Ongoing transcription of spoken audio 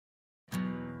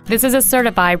This is a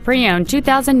certified pre-owned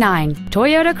 2009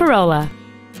 Toyota Corolla.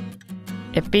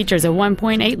 It features a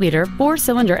 1.8-liter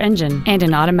four-cylinder engine and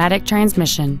an automatic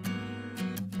transmission.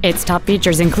 Its top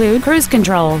features include cruise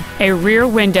control, a rear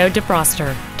window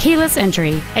defroster, keyless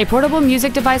entry, a portable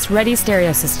music device-ready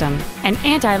stereo system, an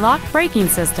anti-lock braking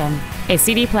system, a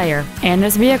CD player, and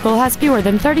this vehicle has fewer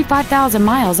than 35,000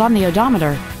 miles on the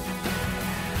odometer.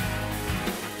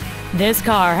 This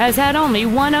car has had only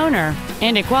one owner,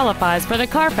 and it qualifies for the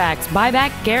Carfax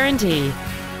buyback guarantee.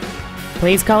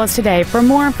 Please call us today for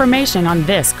more information on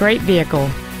this great vehicle.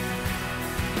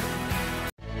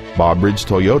 BobBridge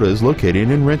Toyota is located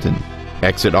in Renton.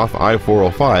 Exit off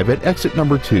I-405 at exit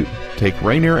number 2. Take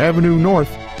Rainier Avenue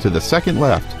North to the second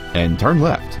left and turn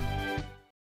left.